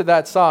point of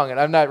that song, and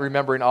I'm not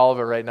remembering all of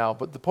it right now,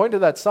 but the point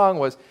of that song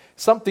was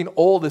something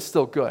old is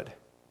still good.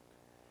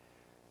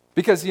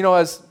 Because,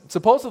 as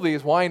supposedly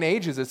as wine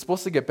ages, it's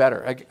supposed to get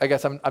better. I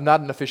guess I'm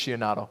not an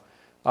aficionado.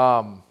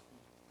 But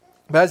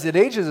as it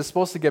ages, it's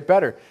supposed to get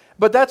better.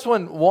 But that's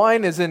when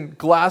wine is in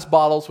glass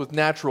bottles with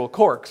natural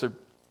corks or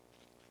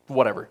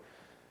whatever.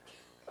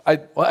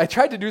 I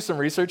tried to do some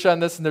research on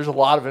this, and there's a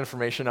lot of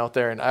information out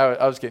there, and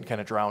I was getting kind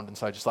of drowned, and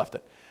so I just left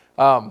it.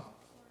 But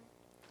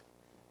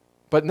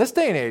in this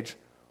day and age,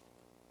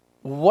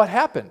 what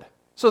happened?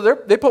 So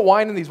they put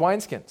wine in these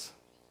wineskins.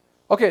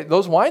 Okay,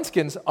 those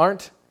wineskins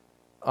aren't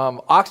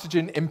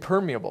oxygen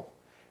impermeable.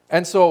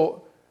 And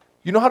so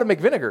you know how to make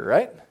vinegar,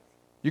 right?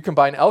 You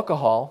combine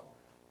alcohol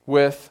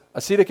with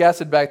acetic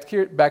acid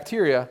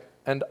bacteria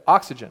and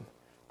oxygen.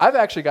 I've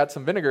actually got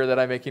some vinegar that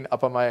I'm making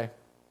up on my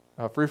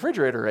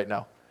refrigerator right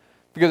now.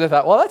 Because I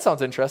thought, well, that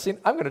sounds interesting.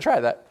 I'm going to try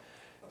that.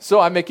 So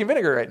I'm making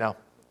vinegar right now.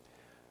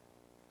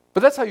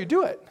 But that's how you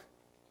do it.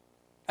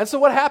 And so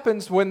what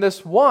happens when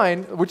this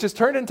wine, which is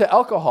turned into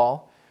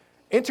alcohol,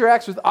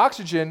 interacts with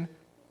oxygen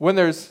when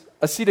there's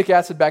acetic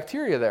acid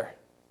bacteria there?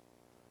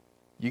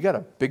 You got a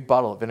big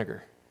bottle of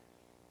vinegar.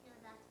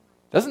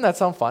 Doesn't that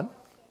sound fun?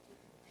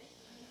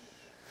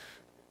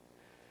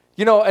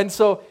 And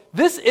so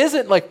this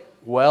isn't like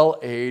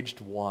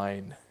well-aged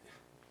wine.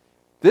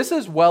 This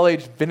is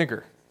well-aged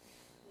vinegar.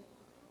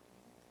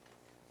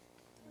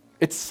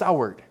 It's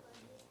soured.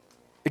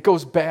 It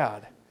goes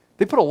bad.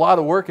 They put a lot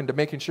of work into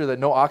making sure that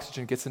no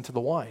oxygen gets into the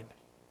wine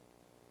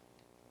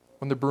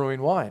when they're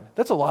brewing wine.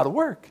 That's a lot of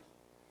work.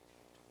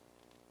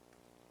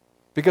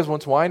 Because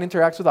once wine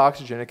interacts with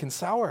oxygen, it can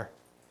sour.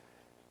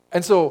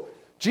 And so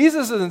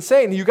Jesus isn't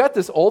saying, you got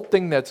this old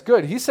thing that's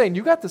good. He's saying,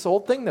 you got this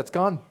old thing that's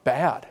gone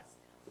bad.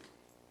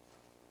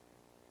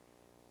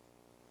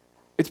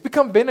 It's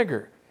become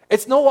vinegar.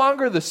 It's no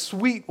longer the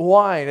sweet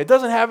wine. It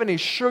doesn't have any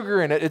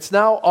sugar in it. It's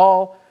now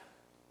all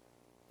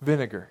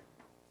vinegar.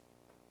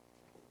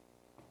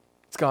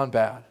 It's gone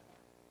bad.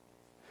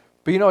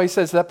 But he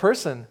says that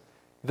person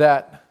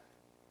that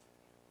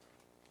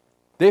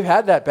they've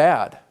had that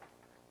bad,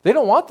 they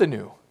don't want the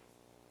new.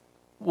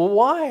 Well,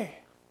 why?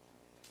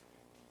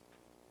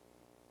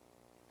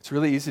 It's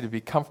really easy to be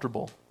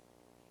comfortable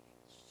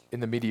in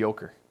the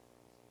mediocre.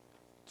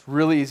 It's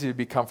really easy to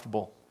be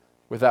comfortable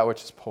with that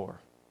which is poor.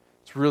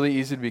 It's really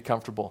easy to be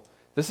comfortable.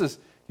 This is,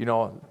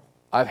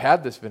 I've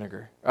had this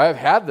vinegar. I've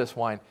had this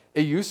wine.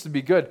 It used to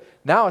be good.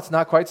 Now it's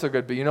not quite so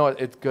good, but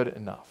it's good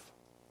enough.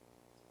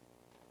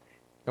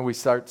 And we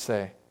start to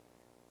say,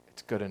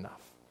 it's good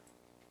enough.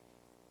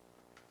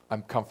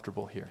 I'm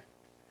comfortable here.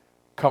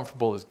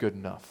 Comfortable is good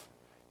enough.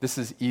 This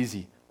is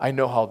easy. I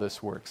know how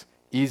this works.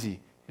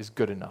 Easy is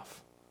good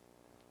enough.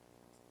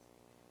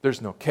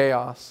 There's no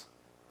chaos.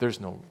 There's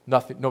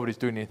nothing. Nobody's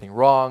doing anything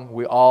wrong.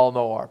 We all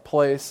know our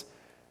place.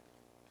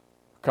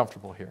 We're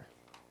comfortable here.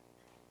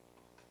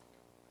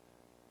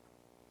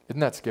 Isn't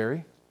that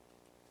scary?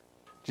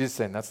 Jesus is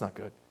saying that's not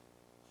good.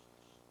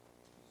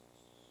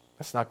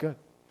 That's not good.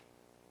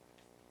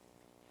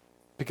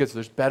 Because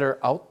there's better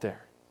out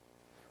there.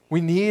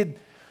 We need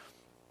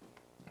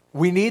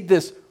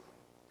this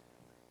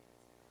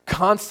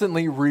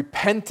constantly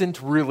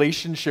repentant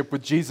relationship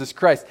with Jesus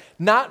Christ.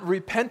 Not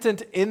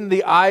repentant in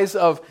the eyes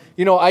of,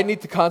 I need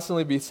to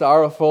constantly be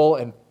sorrowful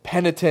and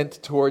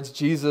penitent towards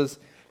Jesus.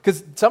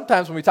 Because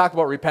sometimes when we talk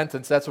about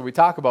repentance, that's what we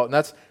talk about. And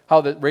that's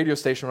how the radio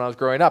station when I was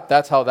growing up,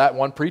 that's how that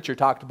one preacher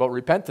talked about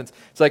repentance.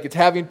 It's like it's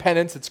having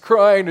penance, it's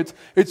crying,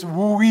 it's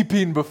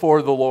weeping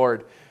before the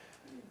Lord.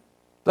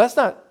 That's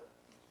not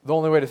the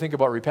only way to think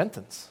about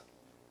repentance.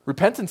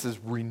 Repentance is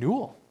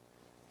renewal.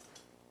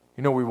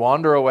 We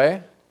wander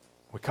away,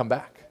 we come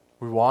back.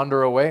 We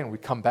wander away and we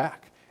come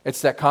back.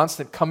 It's that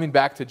constant coming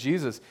back to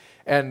Jesus.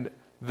 And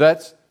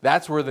that's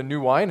where the new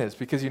wine is.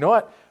 Because you know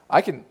what?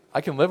 I can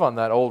live on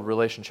that old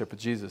relationship with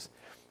Jesus.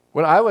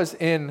 When I was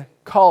in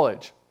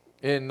college,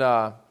 in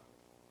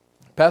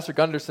Pastor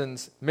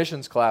Gunderson's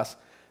missions class,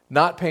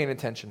 not paying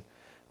attention.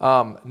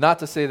 Not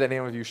to say that any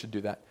of you should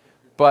do that.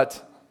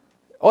 But,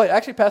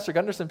 actually Pastor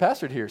Gunderson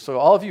pastored here, so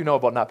all of you know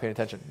about not paying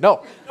attention.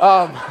 No.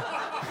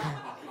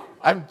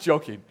 I'm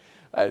joking.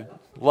 I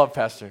love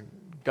Pastor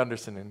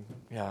Gunderson, and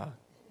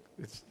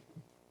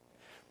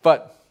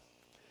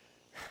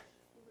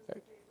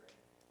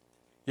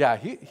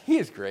he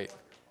is great.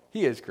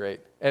 He is great.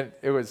 And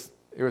it was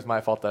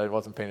my fault that I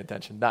wasn't paying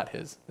attention, not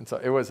his. And so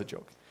it was a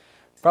joke.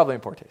 Probably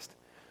in poor taste.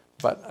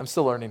 But I'm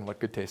still learning what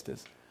good taste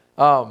is.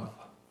 And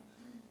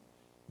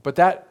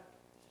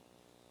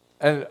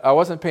I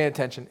wasn't paying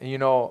attention.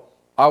 And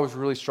I was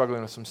really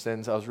struggling with some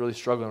sins. I was really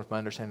struggling with my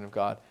understanding of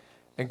God.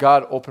 And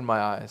God opened my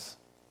eyes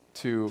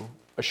to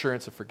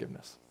assurance of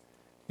forgiveness.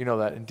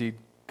 That indeed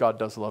God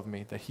does love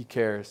me, that he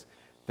cares,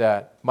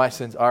 that my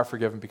sins are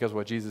forgiven because of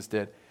what Jesus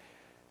did.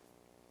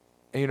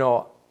 And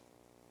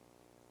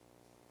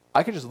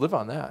I could just live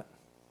on that,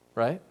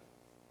 right?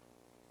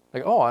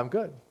 Like, I'm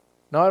good.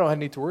 Now I don't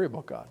need to worry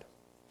about God.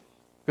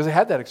 Because I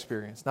had that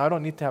experience. Now I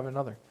don't need to have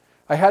another.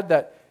 I had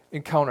that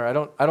encounter.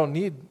 I don't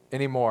need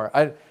any more.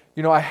 I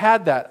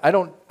had that. I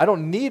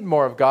don't need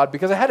more of God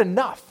because I had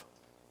enough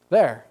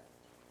there.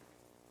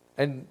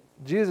 And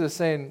Jesus is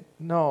saying,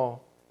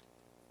 no,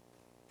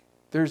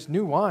 there's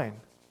new wine.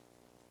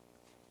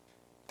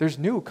 There's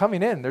new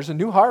coming in. There's a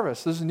new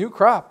harvest. There's a new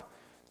crop.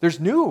 There's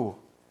new.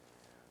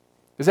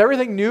 Is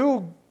everything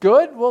new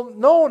good? Well,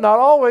 no, not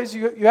always.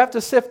 You have to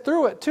sift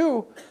through it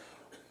too.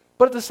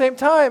 But at the same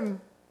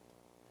time,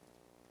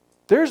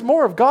 there's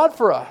more of God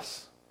for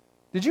us.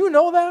 Did you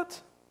know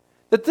that?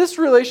 That this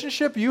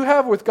relationship you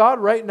have with God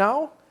right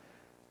now,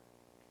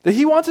 that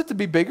he wants it to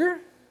be bigger?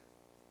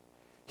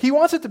 He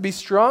wants it to be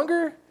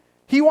stronger?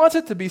 He wants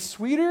it to be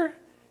sweeter?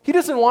 He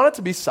doesn't want it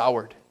to be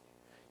soured.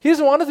 He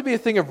doesn't want it to be a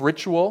thing of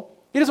ritual.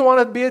 He doesn't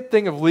want it to be a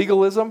thing of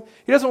legalism.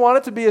 He doesn't want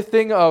it to be a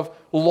thing of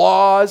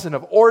laws and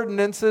of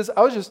ordinances.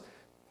 I was just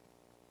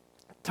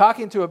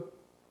talking to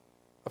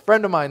a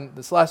friend of mine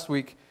this last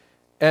week,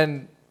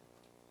 and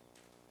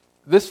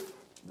this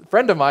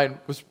friend of mine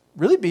was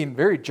really being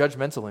very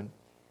judgmental and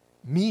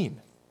mean.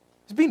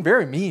 He was being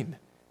very mean,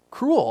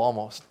 cruel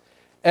almost.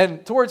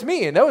 And towards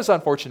me, and that was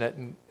unfortunate.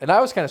 And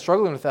I was kind of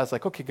struggling with that. I was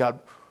like, okay, God,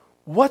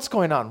 what's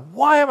going on?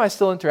 Why am I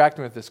still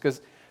interacting with this?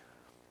 Because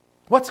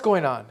what's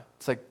going on?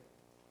 It's like,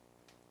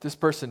 this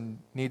person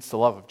needs the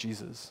love of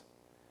Jesus.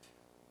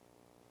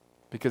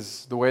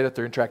 Because the way that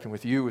they're interacting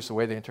with you is the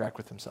way they interact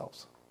with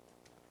themselves.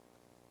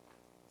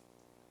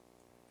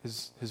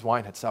 His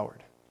wine had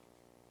soured.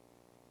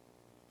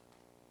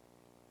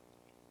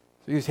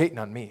 So he was hating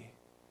on me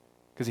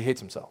because he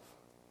hates himself.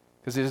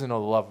 Because he doesn't know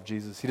the love of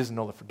Jesus. He doesn't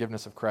know the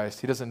forgiveness of Christ.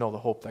 He doesn't know the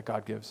hope that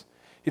God gives.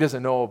 He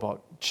doesn't know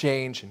about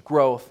change and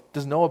growth. He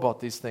doesn't know about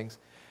these things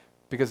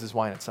because his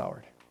wine had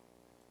soured.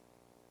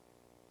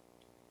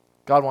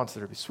 God wants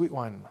there to be sweet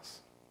wine in us.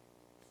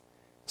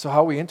 So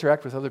how we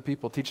interact with other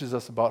people teaches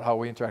us about how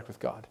we interact with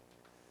God.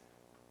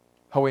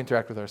 How we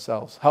interact with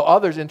ourselves. How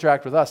others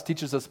interact with us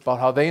teaches us about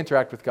how they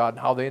interact with God and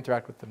how they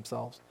interact with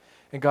themselves.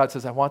 And God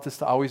says, I want this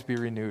to always be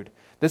renewed.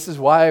 This is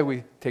why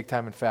we take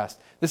time and fast.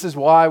 This is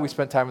why we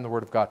spend time in the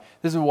Word of God.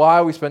 This is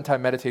why we spend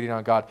time meditating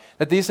on God.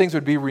 That these things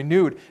would be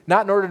renewed,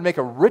 not in order to make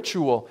a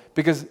ritual,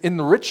 because in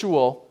the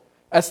ritual,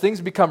 as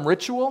things become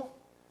ritual,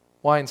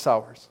 wine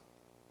sours.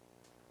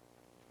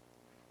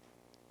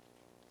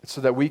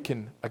 So that we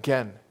can,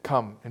 again,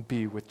 come and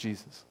be with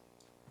Jesus.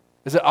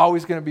 Is it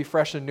always going to be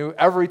fresh and new?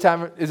 Every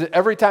time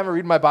I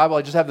read my Bible,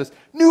 I just have this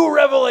new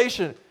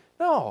revelation?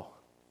 No.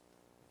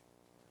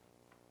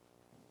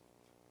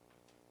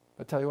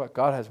 I tell you what,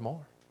 God has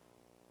more.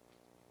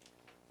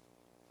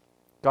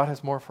 God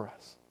has more for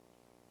us.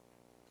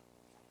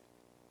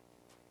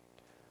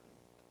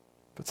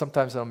 But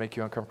sometimes that'll make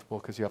you uncomfortable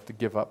because you have to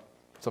give up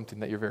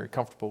something that you're very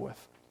comfortable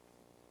with.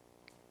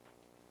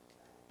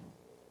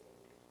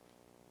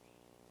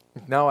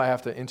 Now I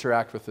have to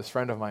interact with this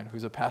friend of mine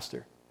who's a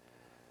pastor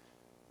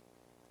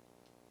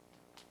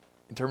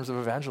in terms of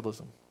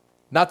evangelism.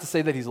 Not to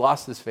say that he's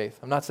lost his faith.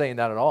 I'm not saying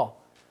that at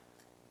all.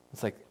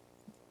 It's like,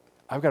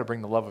 I've got to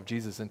bring the love of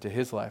Jesus into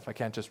his life. I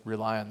can't just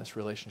rely on this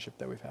relationship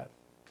that we've had.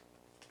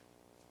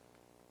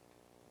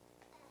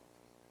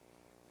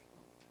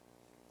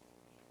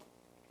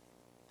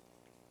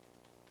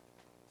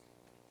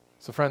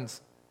 So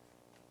friends,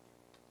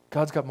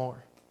 God's got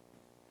more.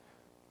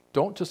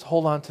 Don't just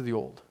hold on to the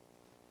old.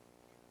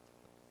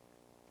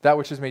 That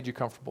which has made you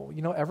comfortable.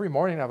 You know, every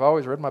morning I've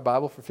always read my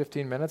Bible for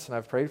 15 minutes and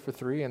I've prayed for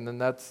 3, and then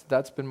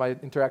that's been my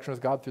interaction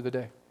with God through the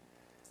day.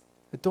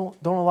 But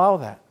don't allow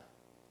that.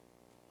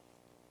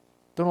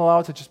 Don't allow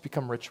it to just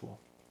become ritual.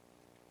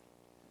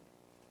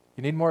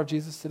 You need more of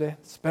Jesus today?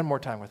 Spend more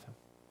time with him.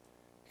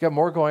 You got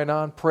more going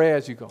on? Pray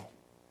as you go.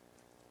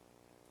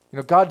 You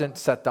know, God didn't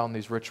set down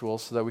these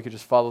rituals so that we could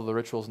just follow the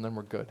rituals and then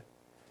we're good.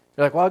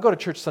 You're like, well, I go to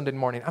church Sunday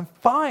morning. I'm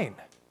fine.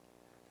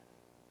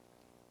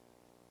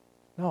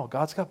 No,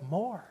 God's got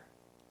more.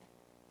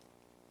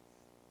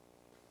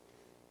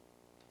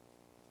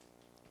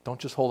 Don't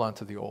just hold on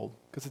to the old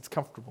because it's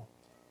comfortable.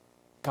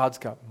 God's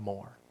got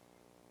more.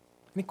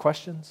 Any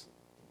questions?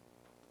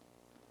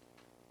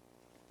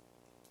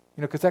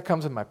 You know, because that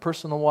comes in my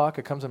personal walk,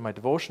 it comes in my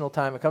devotional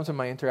time, it comes in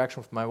my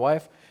interaction with my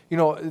wife. You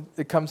know,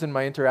 it comes in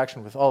my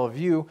interaction with all of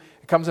you.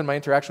 It comes in my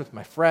interaction with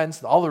my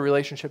friends, all the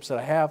relationships that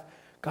I have.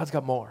 God's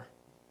got more.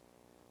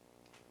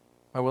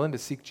 Am I willing to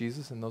seek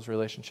Jesus in those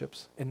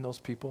relationships, in those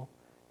people,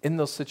 in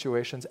those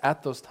situations,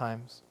 at those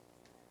times?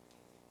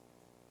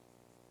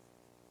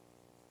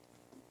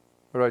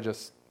 Or do I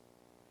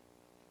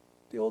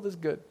the old is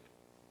good.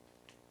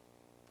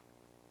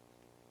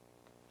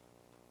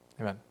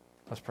 Amen.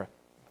 Let's pray.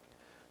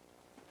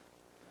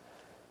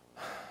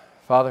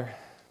 Father,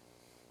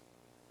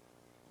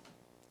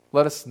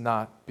 let us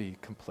not be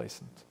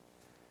complacent.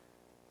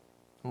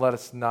 Let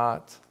us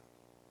not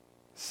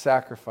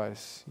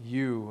sacrifice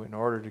you in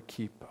order to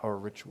keep our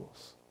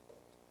rituals.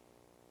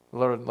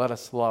 Lord, let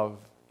us love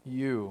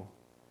you,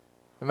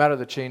 no matter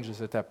the changes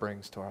that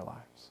brings to our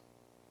lives.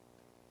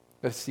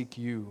 Let's seek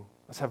you.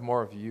 Let's have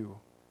more of you.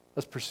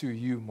 Let's pursue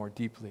you more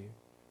deeply,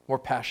 more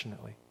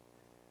passionately.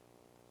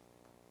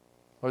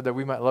 Lord, that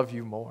we might love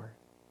you more.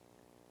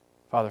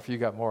 Father, if you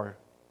got more,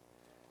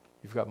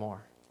 you've got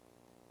more.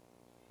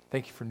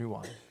 Thank you for new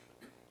wine.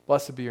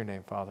 Blessed be your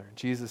name, Father. In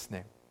Jesus'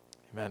 name,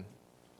 amen.